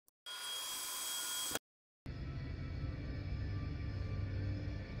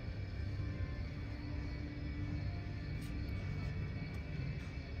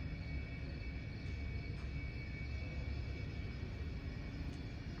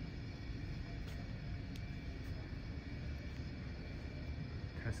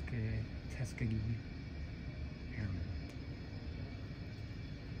Tuskegee Airmen.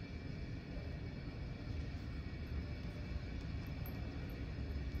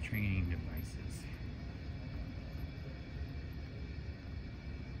 Training devices.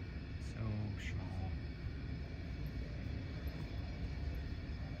 So small.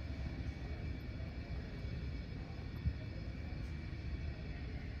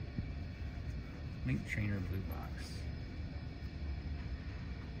 Link Trainer Blue Box.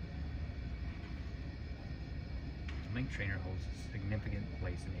 Link Trainer holds a significant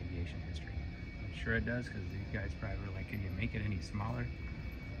place in aviation history. I'm sure it does, because these guys probably were like, can you make it any smaller?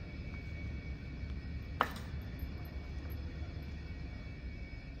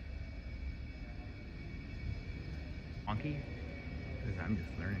 Funky? Because I'm just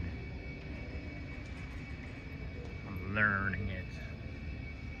learning it. I'm learning it.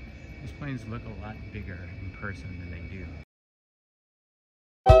 These planes look a lot bigger in person than they do.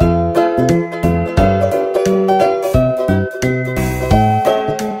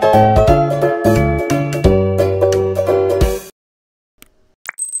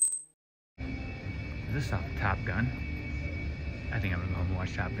 Is this off Top Gun? I think I'm gonna go home and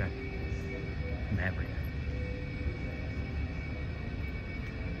watch Top Gun. Maverick.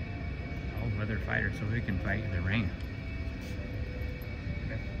 All-weather fighter, so they can fight in the rain.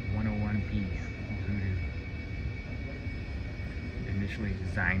 101P Voodoo. Initially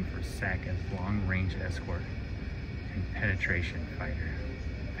designed for SAC as long-range escort and penetration fighter.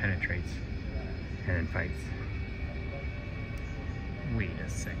 Penetrates and then fights. Wait a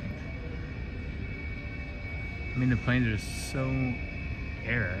second. I mean, the planes are so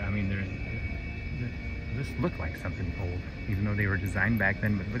air. I mean, they just look like something old, even though they were designed back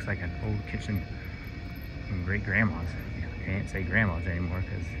then. But it looks like an old kitchen from great grandmas. I can't say grandmas anymore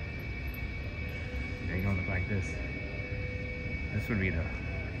because they don't look like this. This would be the.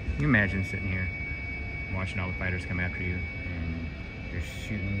 You imagine sitting here watching all the fighters come after you, and you're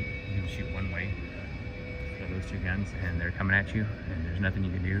shooting. You can shoot one way for those two guns, and they're coming at you, and there's nothing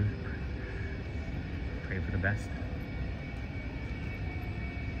you can do. Pray for the best.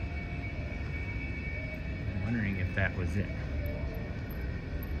 I'm wondering if that was it.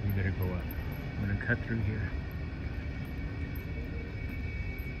 We better go up. I'm gonna cut through here.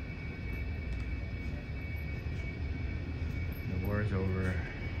 The war is over.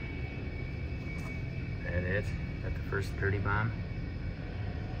 That it? That the first 30 bomb?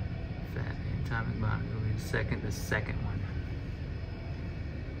 Fat atomic bomb. It'll be the second one.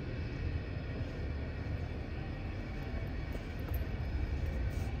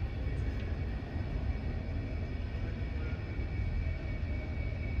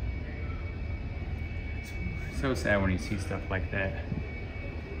 So sad when you see stuff like that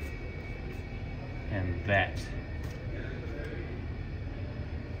and that,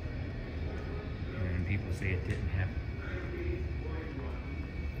 and people say it didn't happen.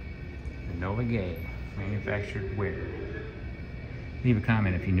 The Nova Gay, manufactured where? Leave a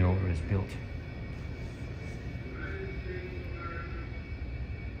comment if you know where it was built.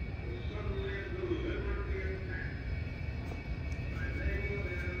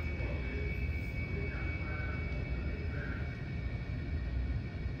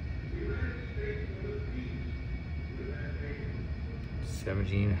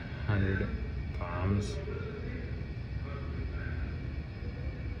 $1,700 bombs.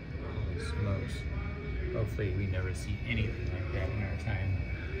 Holy smokes. Hopefully we never see anything like that in our time.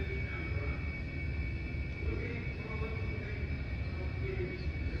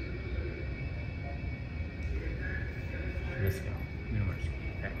 Disco, University,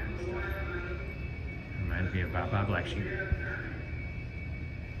 that kind of stuff. Reminds me of Bob Black Sheep.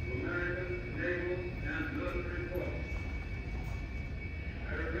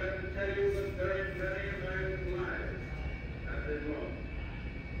 I regret to tell you that very many American lives have been lost.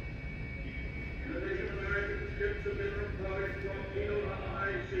 In addition, American ships have been reported torpedoed on the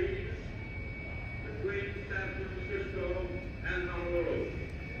high seas between San Francisco and Honolulu.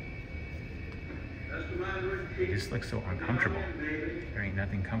 As Commander-in-Chief, They just look so uncomfortable. There ain't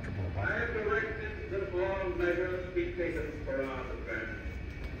nothing comfortable about I have it. directed that all measures be taken for our defense.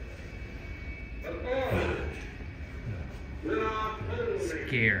 But all will our whole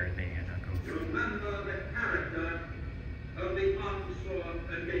Scare they had to go through. remember the character of the onslaught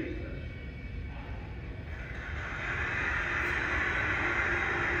against us.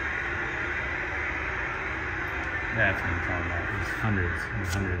 That's what I'm talking about. There's hundreds and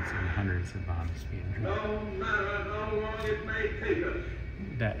hundreds and hundreds of bombs being dropped. No matter how long it may take us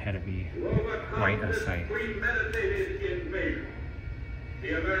That had to be to overcome quite a this sight. premeditated invasion,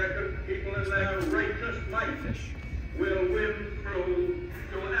 the American people in their righteous might Fish. will win through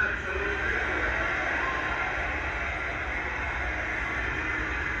to an absolute victory.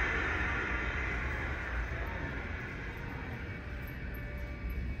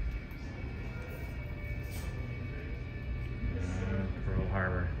 Pearl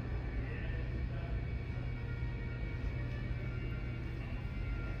Harbor.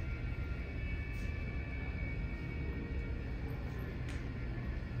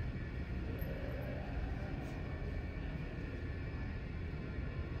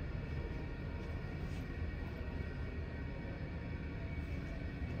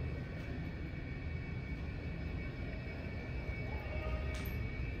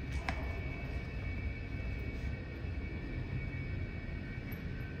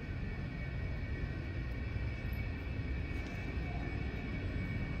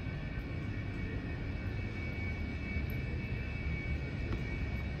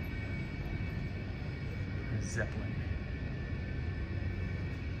 Zeppelin.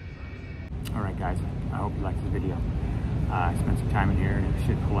 Alright guys, I hope you liked the video. I spent some time in here and it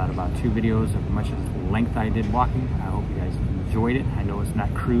should pull out about 2 videos of much of the length I did walking. I hope you guys enjoyed it. I know it's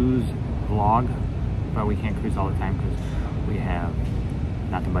not cruise vlog, but we can't cruise all the time because we have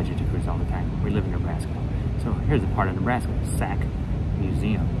not the budget to cruise all the time. We live in Nebraska. So here's a part of Nebraska, SAC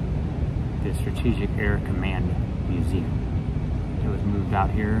Museum, the Strategic Air Command Museum. It was moved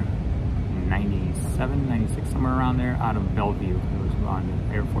out here 97, 96, somewhere around there, out of Bellevue. It was on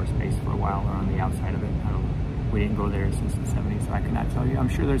the Air Force Base for a while, or on the outside of it. I don't know. We didn't go there since the 70s, so I cannot tell you. I'm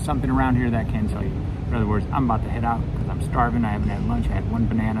sure there's something around here that can tell you. In other words, I'm about to head out because I'm starving. I haven't had lunch. I had 1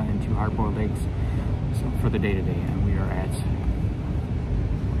 banana and 2 hard-boiled eggs for the day-to-day, and we are at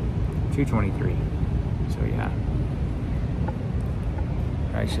 2:23. So yeah,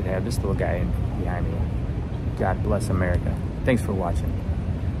 I should have this little guy behind me. God bless America. Thanks for watching.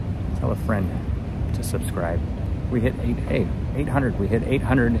 Tell a friend to subscribe. We hit 800. We hit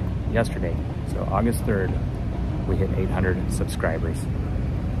 800 yesterday. So August 3rd, we hit 800 subscribers.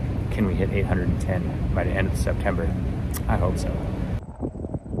 Can we hit 810 by the end of September? I hope so.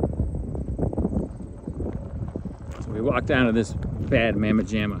 So we walked down to this bad mamma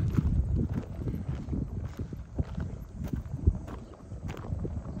jamma.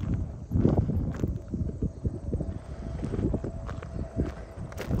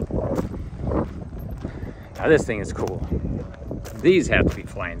 Now this thing is cool. These have to be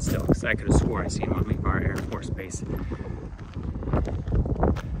flying still, because I could have swore I seen one leave our Air Force Base.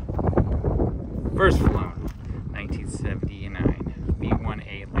 First flown, 1979,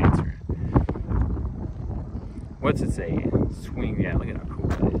 B-1A Lancer. What's it say? Swing, yeah, look at how cool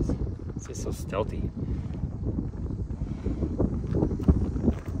that is. It's just so stealthy.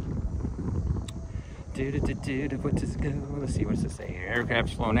 What does it go? Let's see, what's it say here?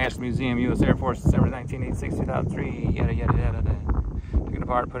 Aircraft flown, National Museum, U.S. Air Force, December 1986, 2003, yada yada yada yada. Took it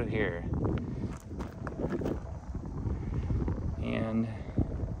apart, put it here. And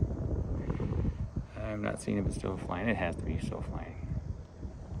I'm not seeing if it's still flying. It has to be still flying.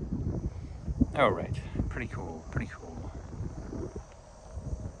 Alright, pretty cool, pretty cool.